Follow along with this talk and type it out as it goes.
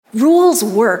Rules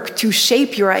work to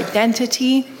shape your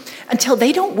identity until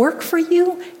they don't work for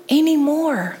you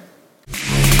anymore.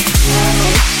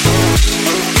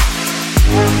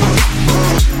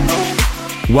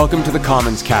 Welcome to the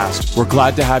Commons Cast. We're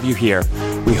glad to have you here.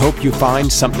 We hope you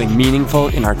find something meaningful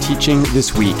in our teaching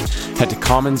this week. Head to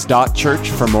commons.church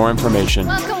for more information.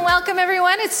 Welcome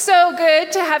everyone. It's so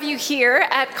good to have you here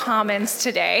at Commons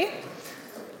today.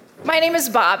 My name is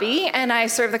Bobby, and I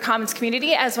serve the Commons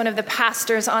community as one of the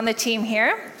pastors on the team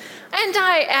here. And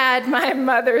I add my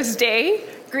Mother's Day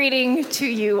greeting to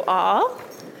you all.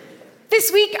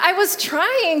 This week, I was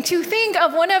trying to think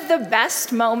of one of the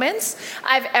best moments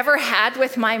I've ever had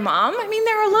with my mom. I mean,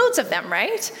 there are loads of them,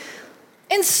 right?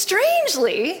 And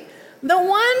strangely, the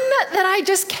one that I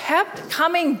just kept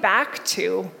coming back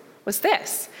to was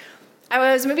this. I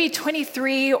was maybe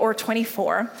 23 or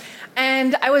 24,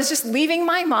 and I was just leaving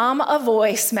my mom a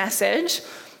voice message,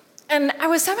 and I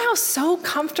was somehow so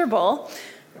comfortable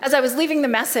as I was leaving the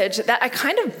message that I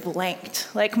kind of blanked.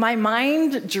 Like my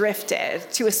mind drifted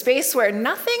to a space where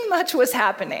nothing much was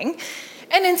happening,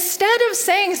 and instead of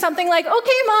saying something like,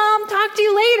 "Okay, Mom, talk to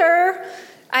you later,"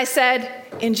 I said,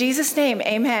 "In Jesus' name,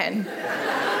 amen."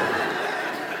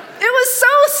 It was so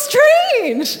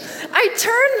strange. I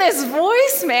turned this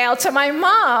voicemail to my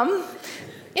mom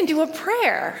into a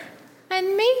prayer.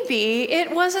 And maybe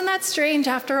it wasn't that strange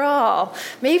after all.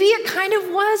 Maybe it kind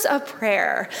of was a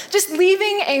prayer. Just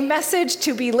leaving a message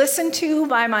to be listened to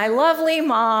by my lovely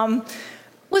mom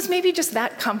was maybe just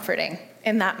that comforting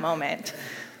in that moment.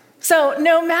 So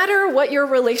no matter what your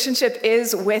relationship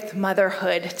is with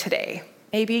motherhood today,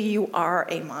 maybe you are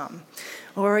a mom.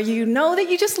 Or you know that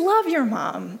you just love your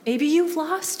mom. Maybe you've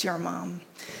lost your mom.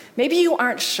 Maybe you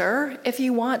aren't sure if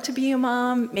you want to be a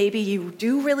mom. Maybe you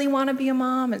do really want to be a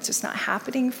mom. It's just not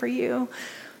happening for you.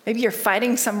 Maybe you're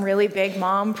fighting some really big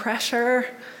mom pressure.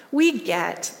 We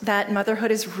get that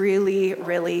motherhood is really,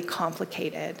 really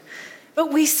complicated.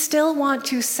 But we still want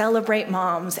to celebrate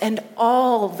moms and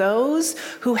all those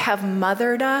who have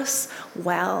mothered us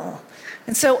well.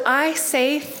 And so I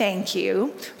say thank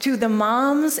you to the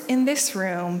moms in this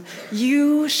room.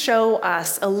 You show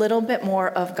us a little bit more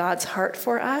of God's heart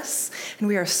for us, and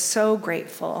we are so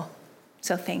grateful.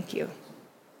 So thank you.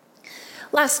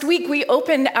 Last week, we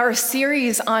opened our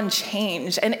series on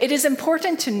change, and it is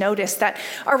important to notice that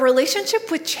our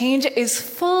relationship with change is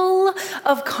full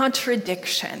of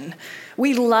contradiction.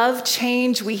 We love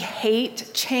change, we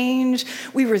hate change,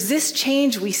 we resist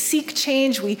change, we seek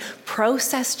change, we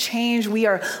process change, we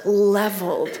are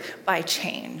leveled by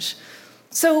change.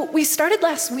 So we started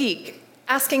last week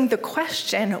asking the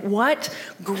question, what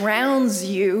grounds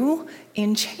you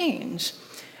in change?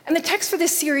 And the text for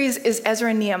this series is Ezra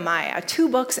and Nehemiah, 2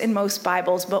 books in most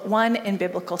Bibles, but 1 in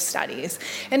biblical studies.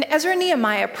 And Ezra and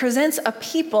Nehemiah presents a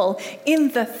people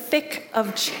in the thick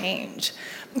of change.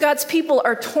 God's people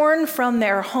are torn from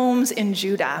their homes in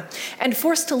Judah and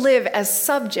forced to live as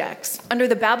subjects under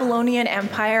the Babylonian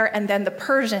Empire and then the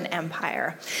Persian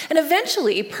Empire. And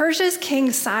eventually, Persia's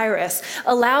King Cyrus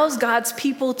allows God's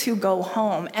people to go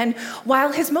home. And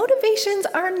while his motivations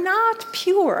are not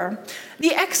pure,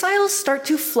 the exiles start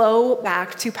to flow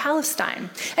back to Palestine.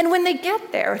 And when they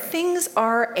get there, things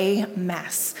are a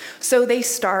mess. So they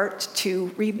start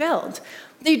to rebuild.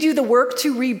 They do the work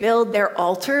to rebuild their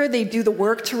altar. They do the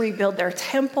work to rebuild their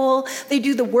temple. They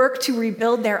do the work to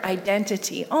rebuild their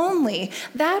identity. Only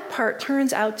that part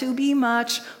turns out to be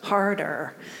much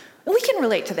harder. And we can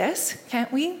relate to this,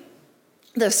 can't we?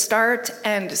 The start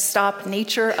and stop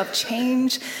nature of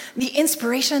change, the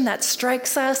inspiration that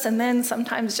strikes us and then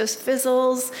sometimes just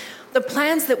fizzles, the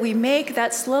plans that we make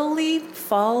that slowly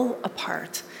fall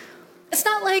apart. It's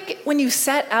not like when you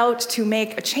set out to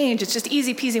make a change, it's just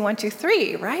easy peasy 1, 2,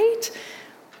 3, right?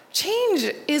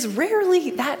 Change is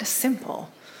rarely that simple.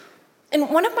 And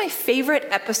one of my favorite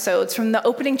episodes from the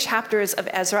opening chapters of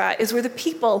Ezra is where the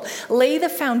people lay the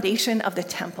foundation of the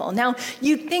temple. Now,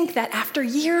 you'd think that after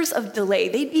years of delay,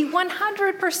 they'd be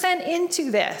 100% into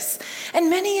this. And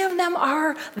many of them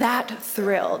are that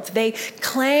thrilled. They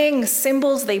clang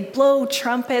cymbals, they blow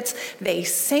trumpets, they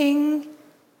sing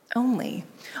only.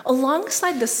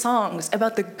 Alongside the songs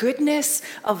about the goodness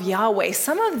of Yahweh,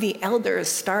 some of the elders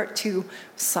start to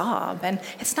sob. And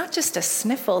it's not just a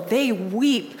sniffle, they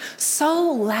weep so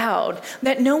loud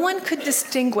that no one could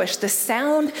distinguish the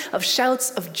sound of shouts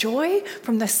of joy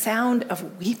from the sound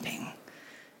of weeping.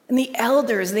 And the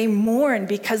elders, they mourn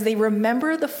because they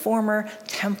remember the former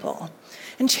temple.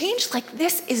 And change like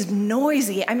this is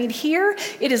noisy. I mean, here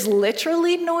it is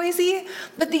literally noisy,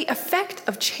 but the effect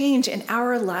of change in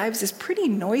our lives is pretty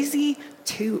noisy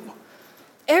too.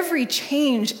 Every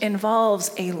change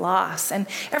involves a loss, and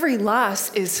every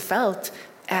loss is felt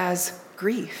as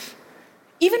grief.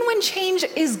 Even when change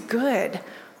is good,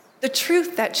 the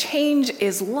truth that change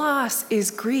is loss,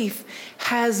 is grief,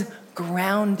 has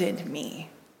grounded me.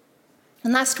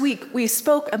 And last week, we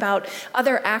spoke about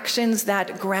other actions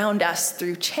that ground us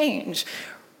through change.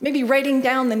 Maybe writing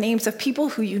down the names of people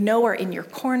who you know are in your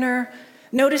corner,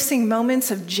 noticing moments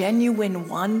of genuine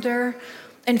wonder,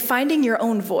 and finding your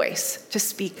own voice to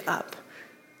speak up.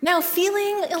 Now,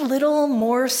 feeling a little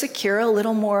more secure, a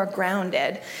little more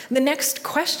grounded, the next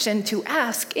question to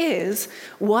ask is,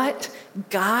 what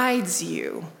guides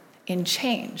you in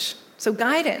change? So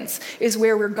guidance is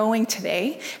where we're going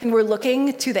today, and we're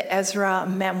looking to the Ezra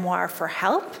memoir for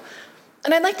help.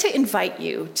 And I'd like to invite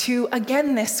you to,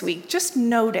 again this week, just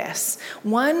notice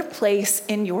one place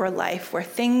in your life where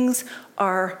things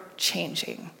are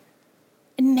changing.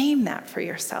 And name that for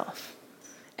yourself.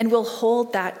 And we'll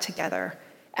hold that together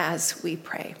as we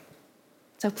pray.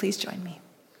 So please join me.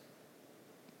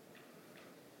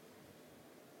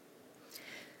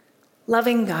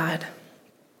 Loving God,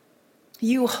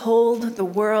 you hold the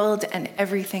world and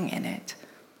everything in it.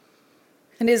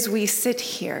 And as we sit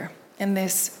here in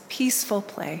this peaceful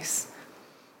place,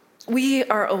 we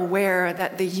are aware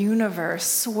that the universe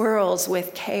swirls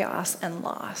with chaos and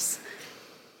loss.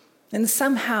 And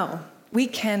somehow we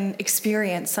can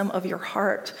experience some of your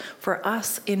heart for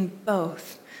us in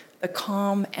both the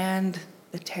calm and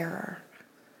the terror.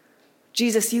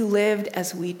 Jesus, you lived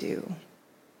as we do.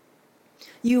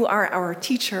 You are our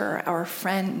teacher, our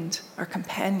friend, our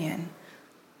companion.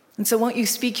 And so won't you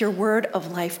speak your word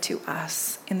of life to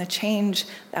us in the change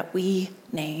that we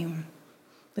name,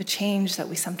 the change that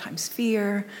we sometimes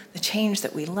fear, the change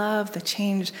that we love, the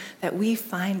change that we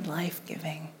find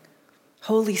life-giving.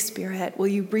 Holy Spirit, will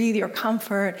you breathe your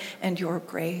comfort and your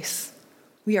grace?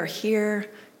 We are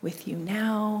here with you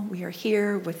now. We are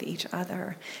here with each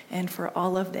other. And for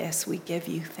all of this, we give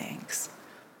you thanks.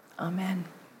 Amen.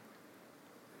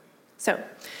 So,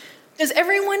 does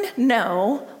everyone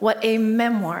know what a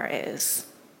memoir is?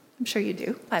 I'm sure you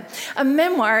do, but a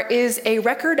memoir is a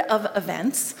record of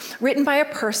events written by a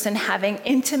person having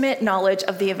intimate knowledge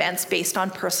of the events based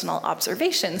on personal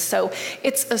observations. So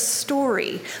it's a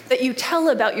story that you tell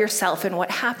about yourself and what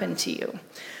happened to you.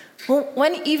 Well,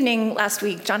 one evening last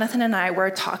week, Jonathan and I were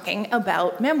talking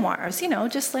about memoirs,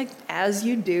 just like as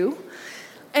you do.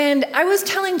 And I was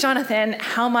telling Jonathan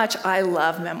how much I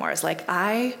love memoirs.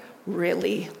 I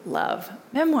really love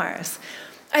memoirs.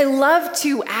 I love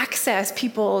to access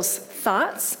people's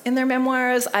thoughts in their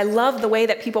memoirs. I love the way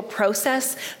that people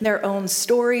process their own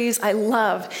stories. I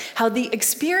love how the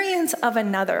experience of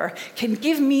another can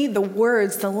give me the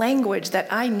words, the language that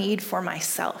I need for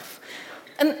myself.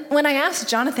 And when I asked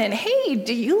Jonathan, hey,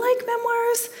 do you like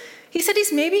memoirs? He said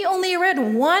he's maybe only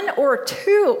read one or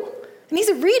two. And he's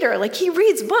a reader, he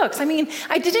reads books.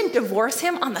 I didn't divorce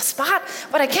him on the spot,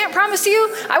 but I can't promise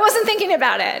you I wasn't thinking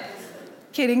about it.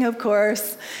 Kidding, of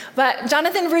course. But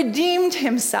Jonathan redeemed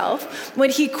himself when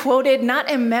he quoted not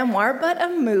a memoir, but a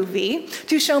movie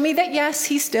to show me that, yes,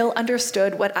 he still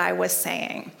understood what I was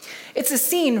saying. It's a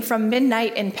scene from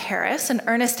Midnight in Paris, and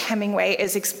Ernest Hemingway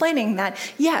is explaining that,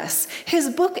 yes, his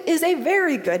book is a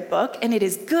very good book, and it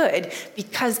is good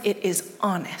because it is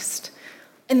honest.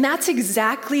 And that's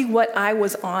exactly what I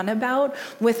was on about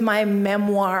with my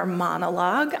memoir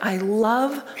monologue. I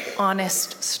love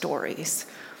honest stories.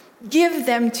 Give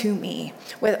them to me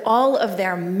with all of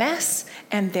their mess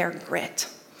and their grit.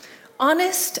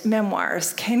 Honest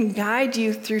memoirs can guide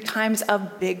you through times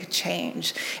of big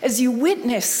change. As you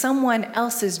witness someone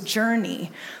else's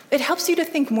journey, it helps you to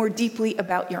think more deeply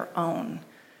about your own.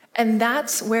 And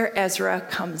that's where Ezra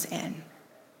comes in.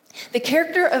 The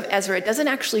character of Ezra doesn't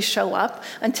actually show up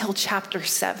until chapter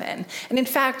 7. And in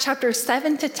fact, chapters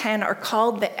 7 to 10 are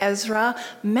called the Ezra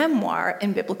memoir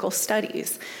in biblical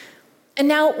studies. And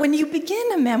now, when you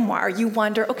begin a memoir, you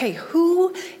wonder, okay,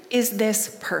 who is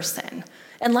this person?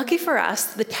 And lucky for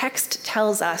us, the text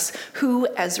tells us who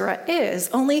Ezra is,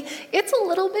 only it's a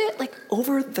little bit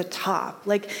over the top.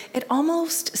 It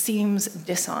almost seems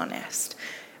dishonest.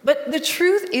 But the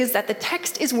truth is that the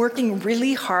text is working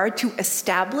really hard to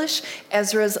establish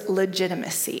Ezra's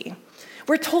legitimacy.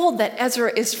 We're told that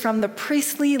Ezra is from the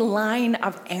priestly line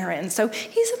of Aaron, so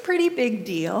he's a pretty big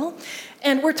deal.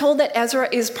 And we're told that Ezra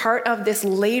is part of this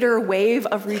later wave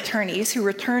of returnees who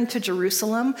returned to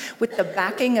Jerusalem with the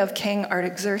backing of King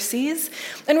Artaxerxes.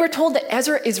 And we're told that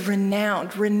Ezra is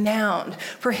renowned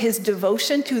for his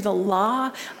devotion to the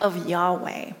law of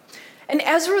Yahweh. And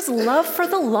Ezra's love for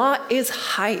the law is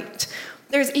hyped.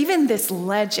 There's even this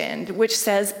legend which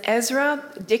says Ezra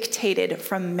dictated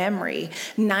from memory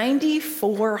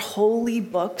 94 holy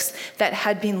books that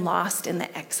had been lost in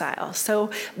the exile.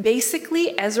 So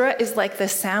basically, Ezra is like the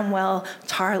Samuel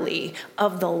Tarly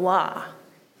of the law.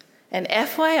 And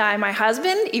FYI, my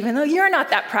husband, even though you're not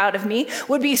that proud of me,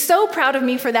 would be so proud of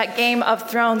me for that Game of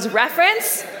Thrones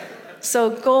reference.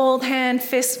 So gold hand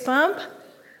fist bump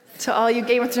to all you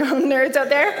Game of Thrones nerds out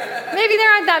there. Maybe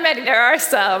there aren't that many, there are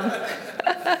some.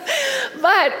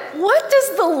 But what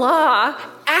does the law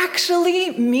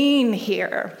actually mean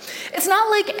here? It's not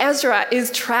like Ezra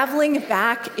is traveling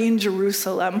back in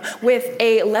Jerusalem with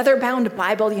a leather-bound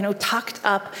Bible, tucked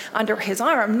up under his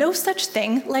arm. No such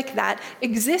thing like that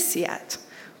exists yet.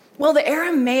 Well, the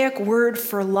Aramaic word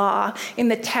for law in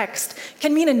the text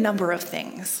can mean a number of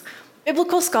things.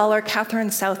 Biblical scholar Catherine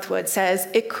Southwood says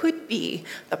it could be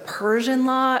the Persian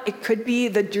law, it could be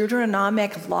the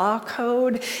Deuteronomic law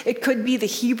code, it could be the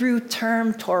Hebrew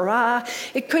term Torah,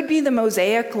 it could be the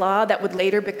Mosaic law that would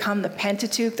later become the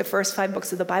Pentateuch, the first 5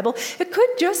 books of the Bible. It could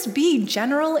just be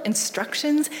general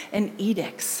instructions and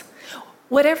edicts.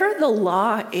 Whatever the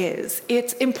law is,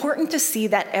 it's important to see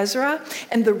that Ezra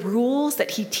and the rules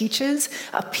that he teaches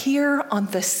appear on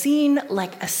the scene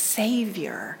like a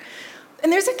savior.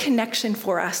 And there's a connection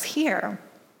for us here.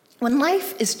 When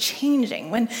life is changing,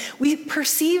 when we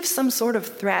perceive some sort of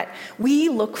threat, we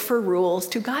look for rules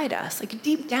to guide us. Like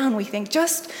deep down, we think,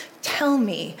 just tell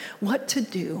me what to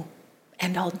do,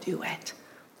 and I'll do it.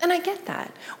 And I get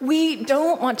that. We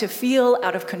don't want to feel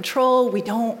out of control. We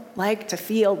don't like to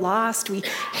feel lost. We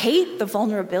hate the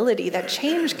vulnerability that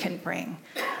change can bring.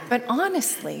 But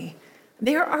honestly,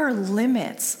 there are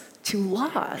limits to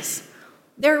laws.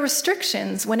 There are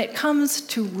restrictions when it comes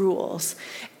to rules,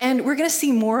 and we're going to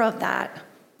see more of that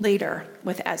later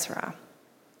with Ezra.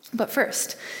 But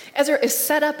first, Ezra is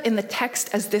set up in the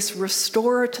text as this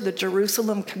restorer to the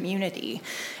Jerusalem community,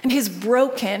 and his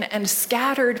broken and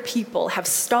scattered people have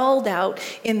stalled out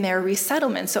in their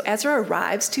resettlement, so Ezra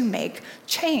arrives to make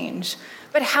change.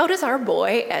 But how does our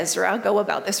boy Ezra go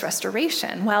about this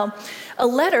restoration? Well, a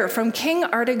letter from King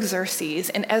Artaxerxes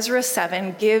in Ezra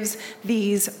 7 gives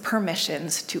these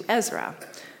permissions to Ezra.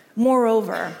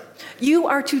 Moreover, you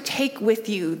are to take with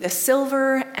you the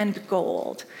silver and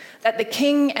gold that the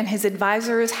king and his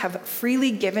advisors have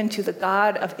freely given to the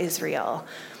God of Israel,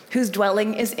 whose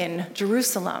dwelling is in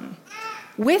Jerusalem.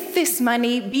 With this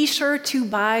money, be sure to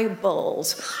buy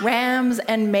bulls, rams,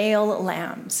 and male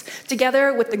lambs,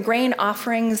 together with the grain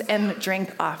offerings and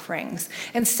drink offerings,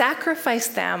 and sacrifice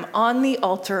them on the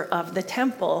altar of the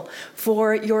temple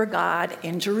for your God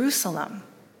in Jerusalem.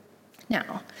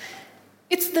 Now,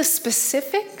 it's the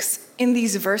specifics in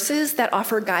these verses that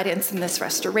offer guidance in this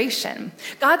restoration.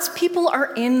 God's people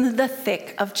are in the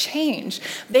thick of change.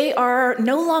 They are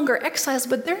no longer exiles,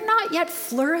 but they're not yet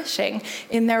flourishing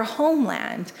in their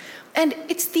homeland. And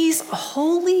it's these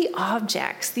holy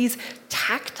objects, these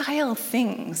tactile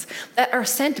things that are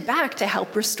sent back to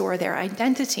help restore their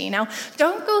identity. Now,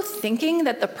 don't go thinking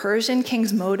that the Persian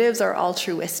king's motives are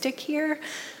altruistic here.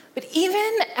 But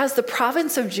even as the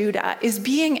province of Judah is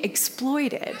being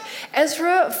exploited,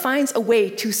 Ezra finds a way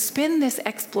to spin this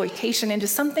exploitation into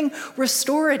something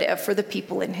restorative for the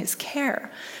people in his care.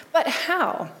 But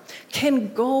how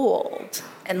can gold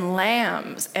and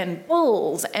lambs and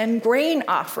bulls and grain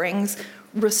offerings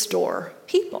restore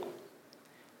people?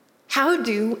 How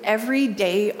do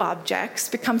everyday objects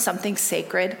become something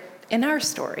sacred in our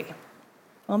story?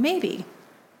 Well, maybe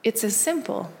it's as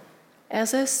simple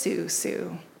as a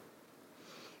susu.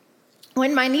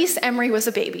 When my niece Emery was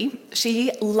a baby,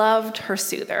 she loved her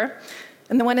soother.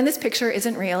 And the one in this picture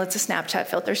isn't real, it's a Snapchat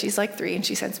filter. She's like 3 and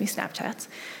she sends me Snapchats.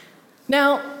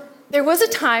 Now, there was a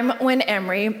time when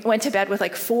Emery went to bed with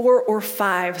like 4 or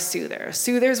 5 soothers.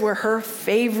 Soothers were her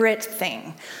favorite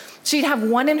thing. She'd have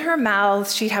one in her mouth,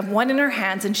 she'd have one in her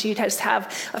hands, and she'd just have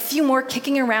a few more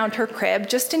kicking around her crib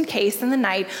just in case in the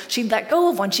night she'd let go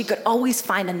of one, she could always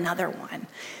find another one.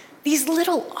 These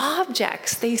little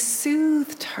objects, they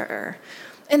soothed her.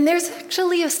 And there's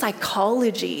actually a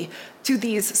psychology to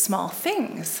these small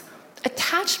things.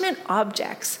 Attachment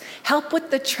objects help with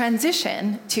the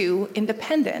transition to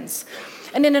independence.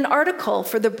 And in an article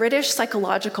for the British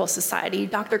Psychological Society,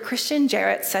 Dr. Christian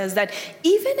Jarrett says that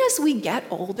even as we get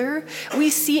older, we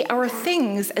see our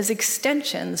things as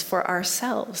extensions for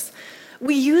ourselves.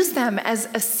 We use them as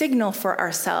a signal for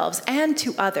ourselves and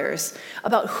to others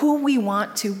about who we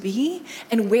want to be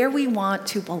and where we want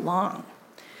to belong.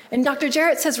 And Dr.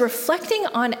 Jarrett says reflecting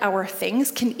on our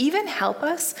things can even help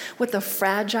us with a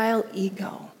fragile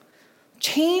ego.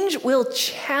 Change will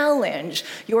challenge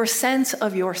your sense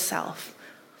of yourself.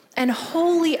 And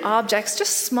holy objects,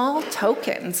 just small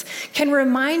tokens, can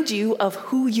remind you of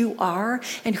who you are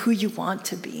and who you want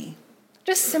to be.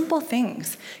 Just simple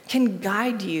things can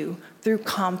guide you through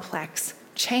complex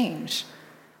change.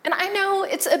 And I know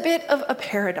it's a bit of a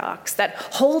paradox that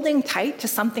holding tight to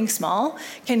something small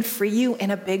can free you in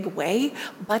a big way,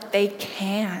 but they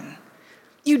can.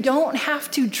 You don't have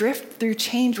to drift through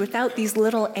change without these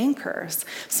little anchors.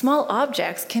 Small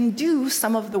objects can do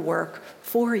some of the work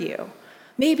for you.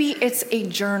 Maybe it's a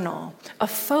journal, a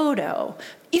photo,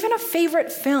 even a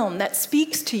favorite film that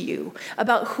speaks to you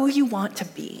about who you want to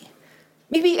be.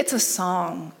 Maybe it's a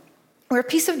song, or a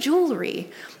piece of jewelry,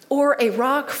 or a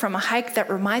rock from a hike that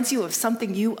reminds you of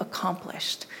something you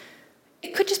accomplished.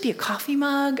 It could just be a coffee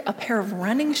mug, a pair of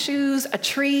running shoes, a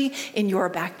tree in your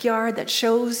backyard that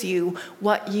shows you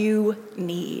what you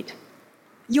need.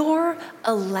 You're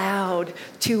allowed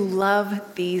to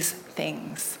love these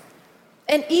things.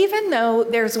 And even though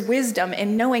there's wisdom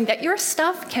in knowing that your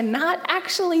stuff cannot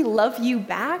actually love you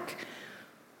back,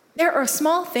 there are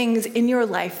small things in your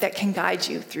life that can guide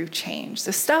you through change,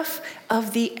 the stuff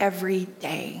of the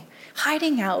everyday,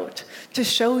 hiding out to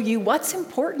show you what's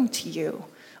important to you,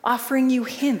 offering you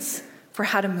hints for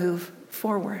how to move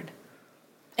forward.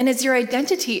 And as your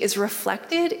identity is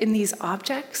reflected in these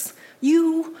objects,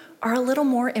 you are a little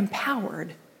more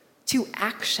empowered to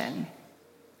action.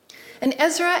 And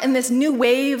Ezra and this new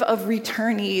wave of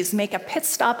returnees make a pit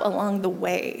stop along the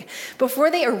way. Before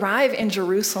they arrive in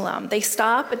Jerusalem, they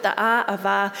stop at the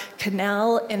Ahava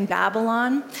Canal in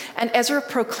Babylon, and Ezra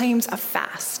proclaims a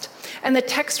fast. And the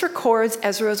text records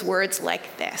Ezra's words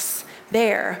like this: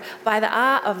 "There, by the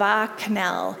Ahava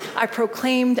Canal, I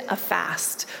proclaimed a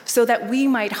fast, so that we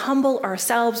might humble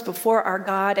ourselves before our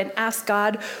God and ask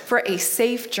God for a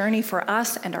safe journey for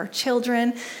us and our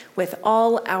children with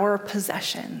all our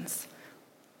possessions."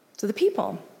 So the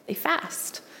people, they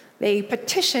fast. They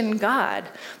petition God.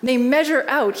 They measure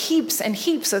out heaps and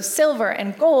heaps of silver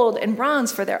and gold and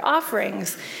bronze for their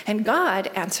offerings, and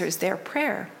God answers their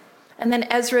prayer. And then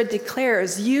Ezra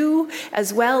declares, "You,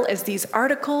 as well as these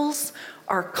articles,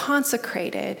 are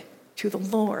consecrated to the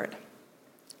Lord."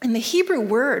 And the Hebrew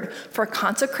word for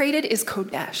consecrated is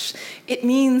kodesh. It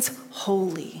means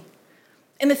holy.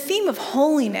 And the theme of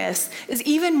holiness is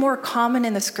even more common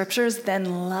in the scriptures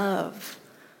than love.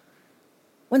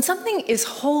 When something is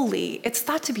holy, it's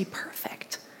thought to be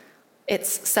perfect.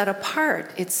 It's set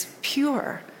apart, it's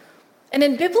pure. And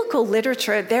in biblical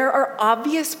literature, there are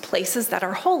obvious places that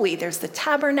are holy. There's the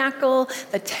tabernacle,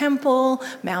 the temple,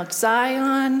 Mount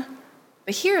Zion.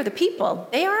 But here, the people,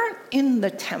 they aren't in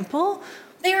the temple.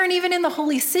 They aren't even in the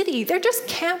holy city. They're just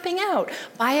camping out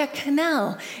by a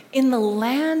canal in the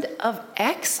land of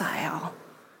exile.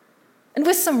 And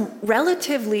with some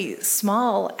relatively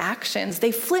small actions,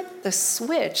 they flip the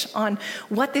switch on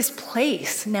what this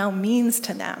place now means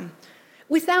to them.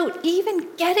 Without even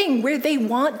getting where they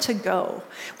want to go,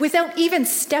 without even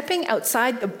stepping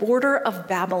outside the border of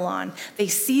Babylon, they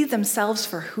see themselves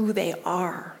for who they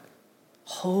are: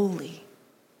 holy,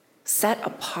 set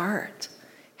apart,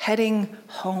 heading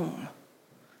home.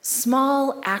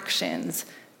 Small actions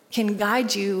can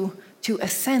guide you to a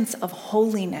sense of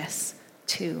holiness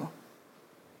too,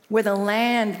 where the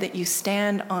land that you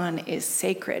stand on is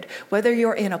sacred, whether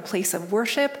you're in a place of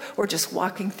worship or just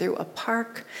walking through a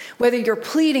park, whether you're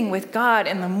pleading with God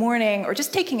in the morning or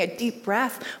just taking a deep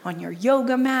breath on your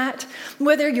yoga mat,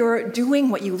 whether you're doing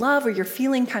what you love or you're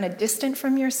feeling kind of distant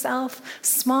from yourself,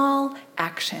 small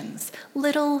actions,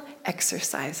 little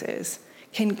exercises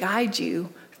can guide you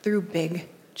through big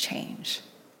change.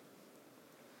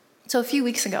 So a few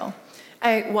weeks ago,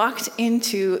 I walked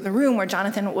into the room where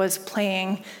Jonathan was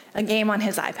playing a game on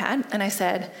his iPad, and I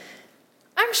said,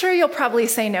 "I'm sure you'll probably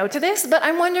say no to this, but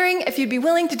I'm wondering if you'd be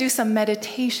willing to do some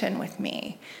meditation with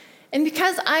me." And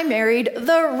because I married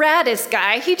the raddest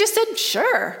guy, he just said,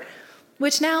 "Sure,"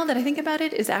 which now that I think about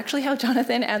it is actually how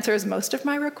Jonathan answers most of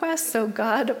my requests, so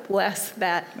God bless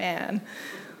that man.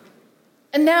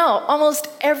 And now, almost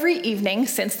every evening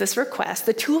since this request,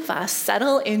 the two of us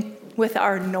settle in with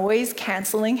our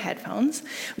noise-canceling headphones.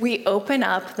 We open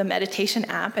up the meditation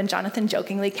app, and Jonathan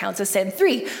jokingly counts us in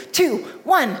 3, 2,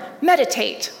 1,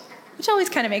 meditate, which always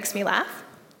kind of makes me laugh.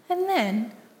 And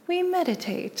then we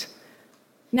meditate.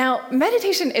 Now,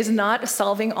 meditation is not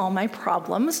solving all my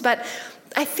problems, but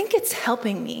I think it's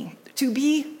helping me to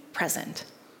be present.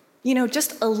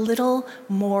 Just a little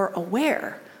more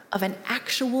aware of an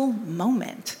actual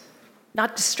moment.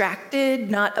 Not distracted,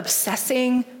 not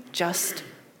obsessing, just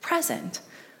present.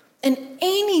 And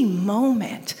any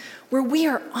moment where we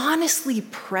are honestly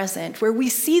present, where we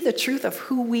see the truth of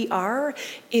who we are,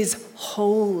 is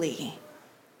holy.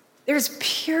 There's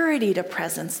purity to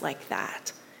presence like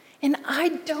that. And I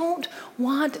don't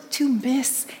want to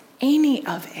miss any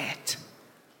of it.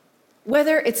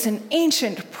 Whether it's an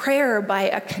ancient prayer by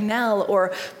a canal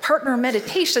or partner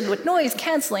meditation with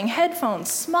noise-canceling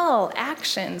headphones, small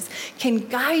actions can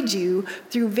guide you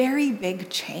through very big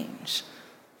change.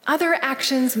 Other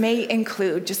actions may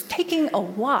include just taking a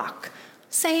walk,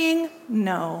 saying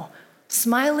no,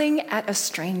 smiling at a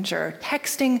stranger,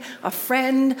 texting a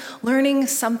friend, learning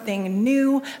something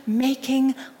new,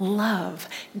 making love,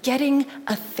 getting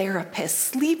a therapist,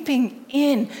 sleeping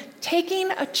in,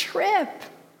 taking a trip.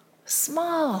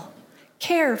 Small,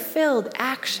 care-filled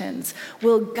actions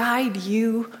will guide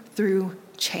you through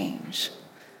change.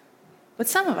 But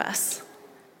some of us,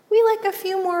 we like a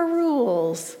few more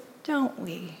rules, don't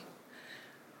we?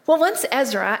 Well, once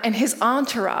Ezra and his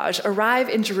entourage arrive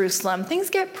in Jerusalem, things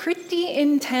get pretty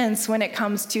intense when it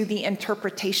comes to the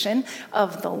interpretation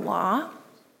of the law.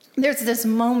 There's this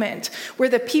moment where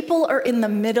the people are in the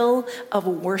middle of a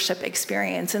worship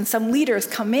experience, and some leaders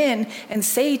come in and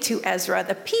say to Ezra,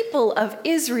 the people of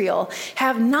Israel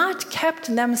have not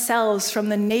kept themselves from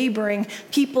the neighboring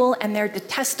people and their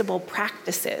detestable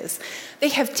practices. They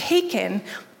have taken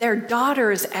their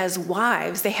daughters as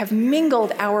wives. They have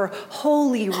mingled our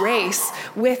holy race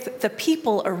with the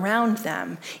people around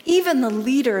them. Even the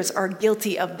leaders are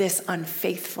guilty of this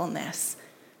unfaithfulness.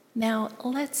 Now,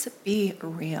 let's be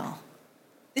real.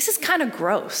 This is kind of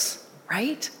gross,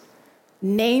 right?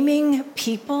 Naming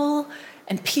people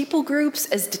and people groups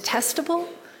as detestable,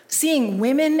 seeing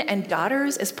women and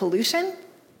daughters as pollution,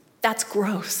 that's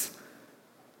gross.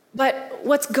 But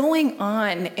what's going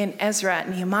on in Ezra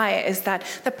and Nehemiah is that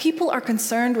the people are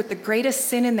concerned with the greatest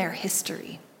sin in their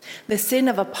history, the sin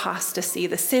of apostasy,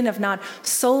 the sin of not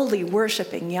solely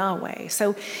worshiping Yahweh.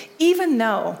 So even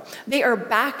though they are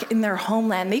back in their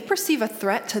homeland, they perceive a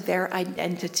threat to their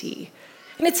identity.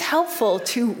 And it's helpful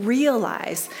to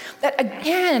realize that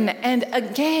again and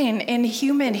again in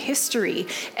human history,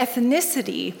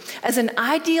 ethnicity as an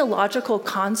ideological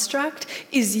construct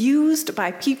is used by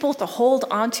people to hold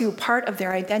onto part of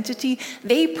their identity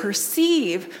they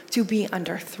perceive to be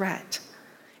under threat.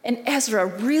 And Ezra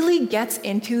really gets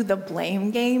into the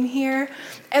blame game here.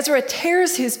 Ezra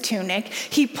tears his tunic,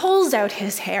 he pulls out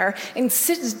his hair, and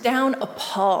sits down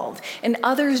appalled, and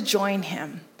others join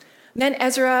him. Then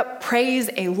Ezra prays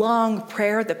a long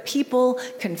prayer. The people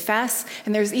confess,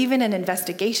 and there's even an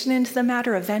investigation into the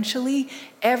matter eventually.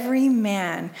 Every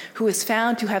man who is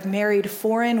found to have married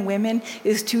foreign women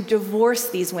is to divorce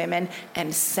these women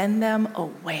and send them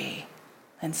away.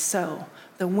 And so,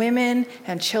 the women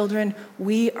and children,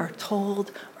 we are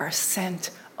told, are sent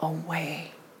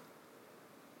away.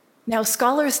 Now,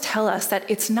 scholars tell us that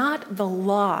it's not the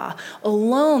law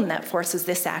alone that forces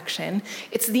this action,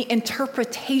 it's the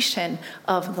interpretation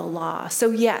of the law. So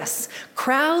yes,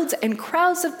 crowds and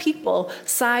crowds of people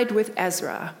side with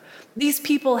Ezra. These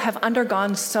people have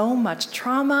undergone so much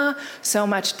trauma, so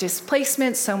much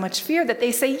displacement, so much fear that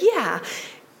they say, yeah,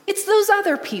 it's those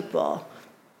other people.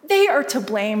 They are to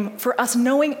blame for us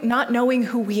not knowing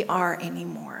who we are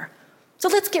anymore. So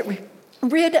let's get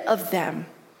rid of them.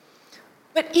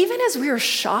 But even as we are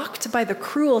shocked by the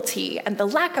cruelty and the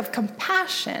lack of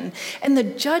compassion and the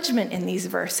judgment in these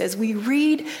verses, we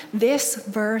read this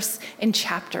verse in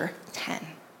chapter 10.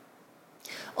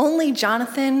 Only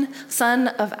Jonathan, son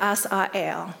of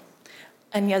Asael,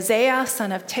 and Yaziah,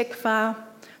 son of Tikva,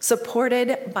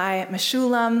 supported by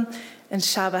Meshullam and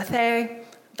Shabbathai,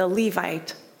 the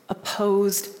Levite,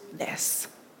 opposed this.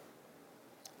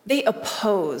 They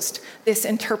opposed this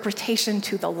interpretation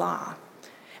to the law.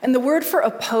 And the word for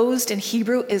opposed in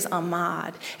Hebrew is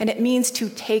amad, and it means to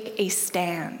take a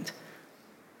stand.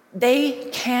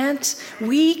 We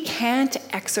can't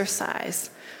exercise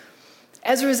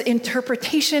Ezra's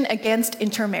interpretation against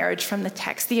intermarriage from the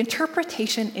text. The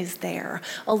interpretation is there,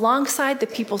 alongside the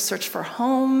people's search for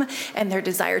home and their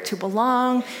desire to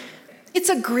belong. It's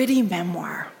a gritty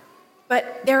memoir.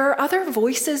 But there are other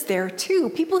voices there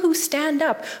too, people who stand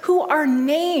up, who are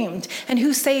named, and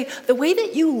who say, the way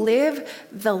that you live,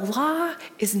 the law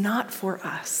is not for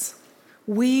us.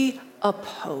 We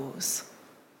oppose.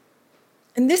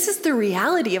 And this is the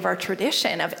reality of our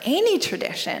tradition, of any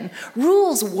tradition.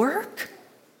 Rules work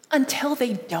until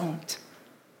they don't.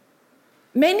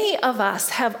 Many of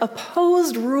us have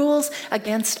opposed rules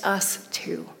against us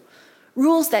too.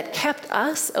 Rules that kept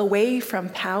us away from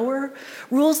power,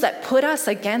 rules that put us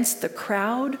against the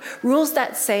crowd, rules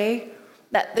that say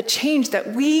that the change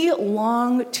that we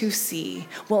long to see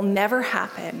will never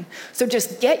happen. So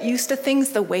just get used to things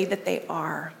the way that they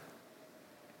are.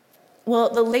 Well,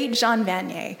 the late Jean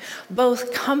Vanier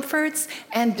both comforts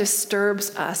and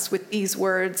disturbs us with these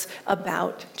words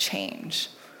about change.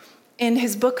 In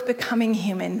his book, Becoming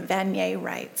Human, Vanier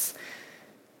writes,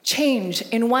 "Change,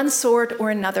 in one sort or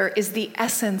another, is the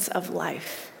essence of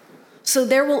life. So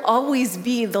there will always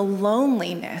be the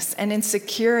loneliness and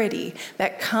insecurity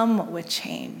that come with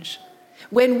change.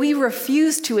 When we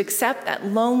refuse to accept that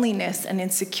loneliness and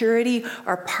insecurity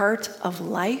are part of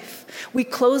life, we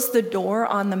close the door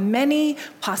on the many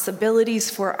possibilities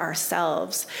for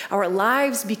ourselves. Our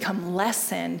lives become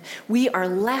lessened. We are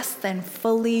less than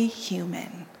fully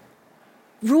human.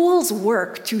 Rules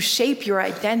work to shape your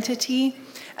identity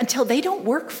until they don't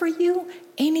work for you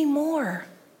anymore.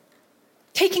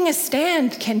 Taking a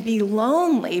stand can be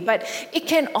lonely, but it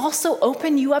can also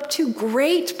open you up to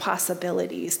great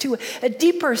possibilities, to a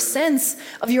deeper sense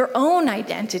of your own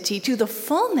identity, to the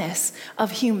fullness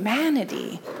of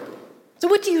humanity. So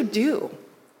what do you do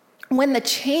when the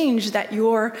change that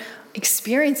you're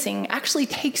experiencing actually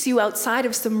takes you outside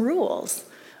of some rules,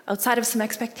 outside of some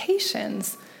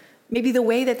expectations, maybe the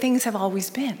way that things have always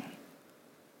been?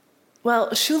 Well,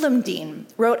 Shulam Dean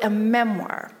wrote a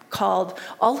memoir called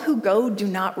All Who Go Do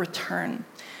Not Return.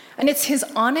 And it's his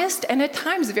honest and at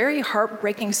times very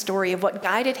heartbreaking story of what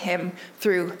guided him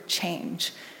through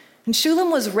change. And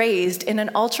Shulam was raised in an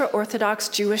ultra-Orthodox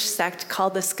Jewish sect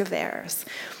called the Skavers,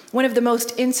 one of the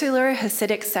most insular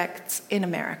Hasidic sects in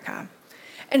America.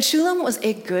 And Shulam was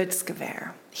a good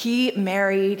Skaver. He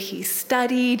married, he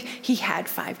studied, he had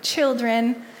 5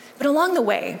 children. But along the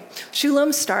way,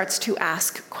 Shulam starts to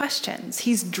ask questions.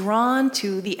 He's drawn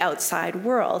to the outside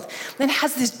world and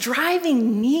has this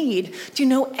driving need to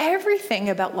know everything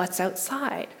about what's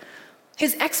outside.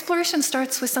 His exploration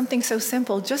starts with something so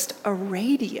simple, just a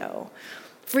radio.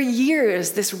 For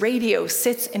years, this radio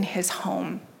sits in his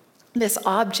home, this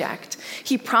object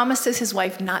he promises his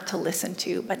wife not to listen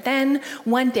to. But then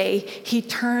one day he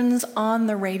turns on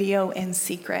the radio in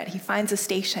secret. He finds a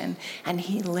station and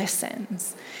he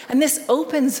listens. And this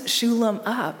opens Shulam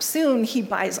up. Soon he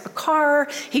buys a car,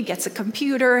 he gets a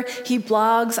computer, he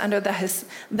blogs under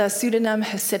the pseudonym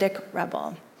Hasidic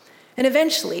Rebel. And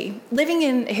eventually, living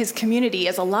in his community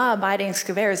as a law-abiding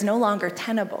Skaver is no longer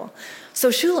tenable.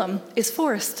 So Shulam is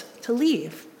forced to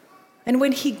leave. And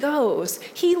when he goes,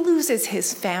 he loses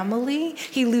his family,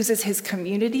 he loses his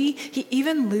community, he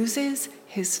even loses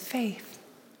his faith.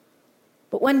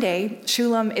 But one day,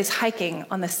 Shulam is hiking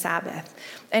on the Sabbath,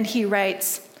 and he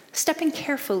writes, "Stepping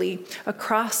carefully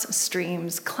across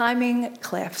streams, climbing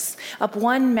cliffs, up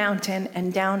one mountain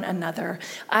and down another,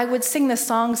 I would sing the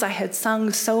songs I had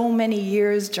sung so many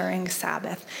years during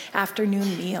Sabbath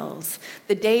afternoon meals.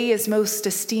 The day is most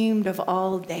esteemed of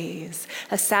all days,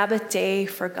 a Sabbath day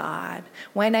for God.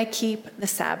 When I keep the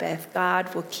Sabbath,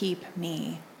 God will keep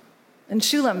me." And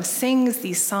Shulam sings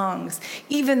these songs,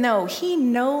 even though he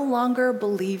no longer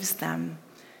believes them.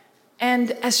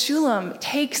 And as Shulam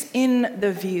takes in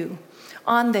the view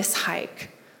on this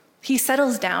hike, he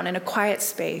settles down in a quiet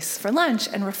space for lunch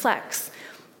and reflects.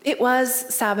 It was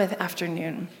Sabbath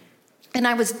afternoon, and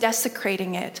I was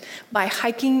desecrating it by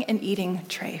hiking and eating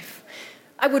treif.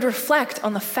 I would reflect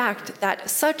on the fact that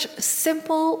such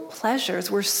simple pleasures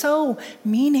were so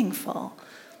meaningful.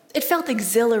 It felt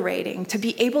exhilarating to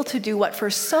be able to do what for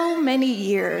so many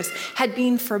years had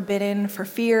been forbidden for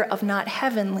fear of not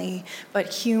heavenly,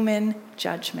 but human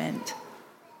judgment.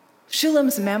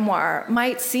 Shulam's memoir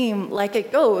might seem like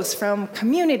it goes from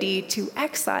community to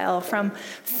exile, from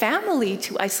family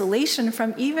to isolation,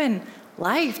 from even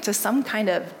life to some kind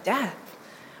of death.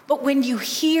 But when you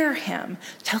hear him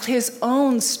tell his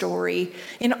own story,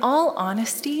 in all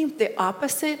honesty, the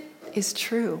opposite is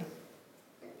true.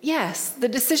 Yes, the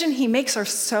decisions he makes are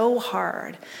so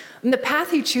hard, and the path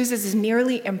he chooses is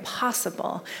nearly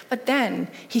impossible. But then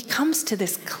he comes to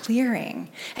this clearing,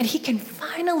 and he can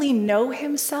finally know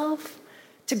himself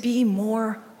to be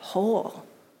more whole.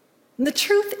 And the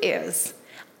truth is,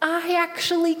 I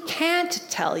actually can't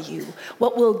tell you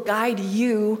what will guide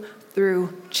you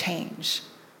through change.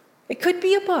 It could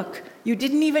be a book you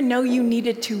didn't even know you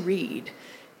needed to read.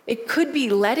 It could be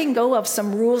letting go of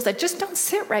some rules that just don't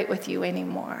sit right with you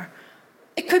anymore.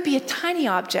 It could be a tiny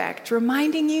object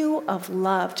reminding you of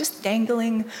love, just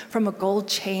dangling from a gold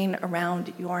chain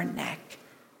around your neck.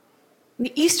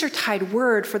 The Eastertide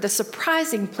word for the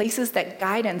surprising places that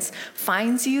guidance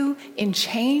finds you in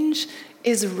change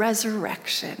is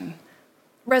resurrection.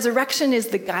 Resurrection is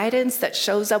the guidance that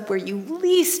shows up where you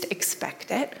least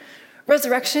expect it.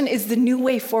 Resurrection is the new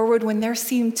way forward when there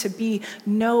seemed to be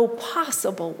no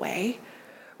possible way.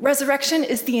 Resurrection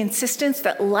is the insistence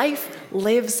that life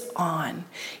lives on.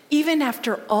 Even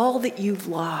after all that you've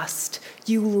lost,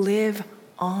 you live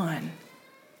on.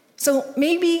 So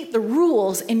maybe the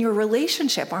rules in your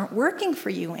relationship aren't working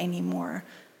for you anymore.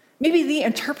 Maybe the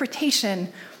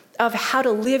interpretation of how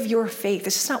to live your faith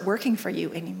is just not working for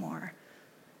you anymore.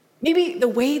 Maybe the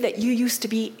way that you used to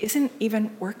be isn't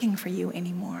even working for you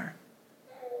anymore.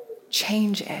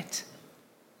 Change it.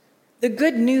 The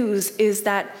good news is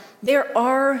that there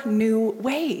are new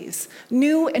ways,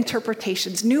 new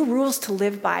interpretations, new rules to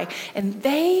live by, and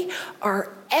they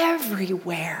are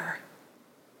everywhere.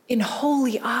 In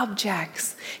holy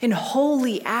objects, in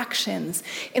holy actions,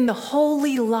 in the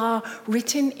holy law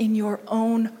written in your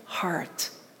own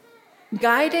heart.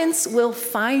 Guidance will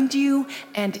find you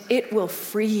and it will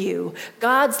free you.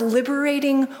 God's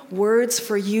liberating words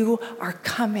for you are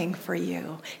coming for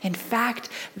you. In fact,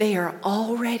 they are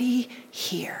already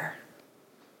here.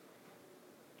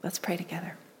 Let's pray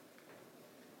together.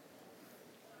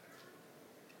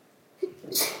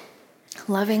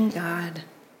 Loving God,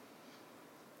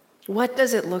 what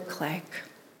does it look like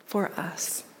for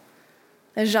us,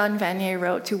 as Jean Vanier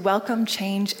wrote, to welcome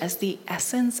change as the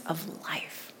essence of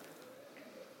life?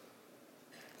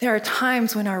 There are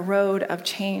times when our road of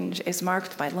change is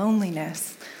marked by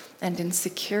loneliness and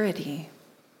insecurity.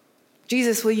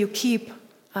 Jesus, will you keep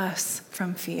us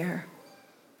from fear?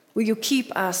 Will you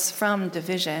keep us from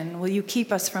division? Will you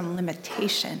keep us from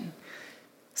limitation?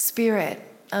 Spirit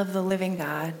of the living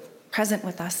God, present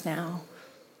with us now,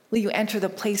 will you enter the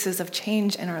places of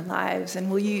change in our lives, and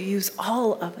will you use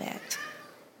all of it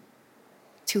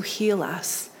to heal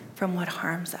us from what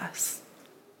harms us?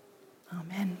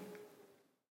 Amen.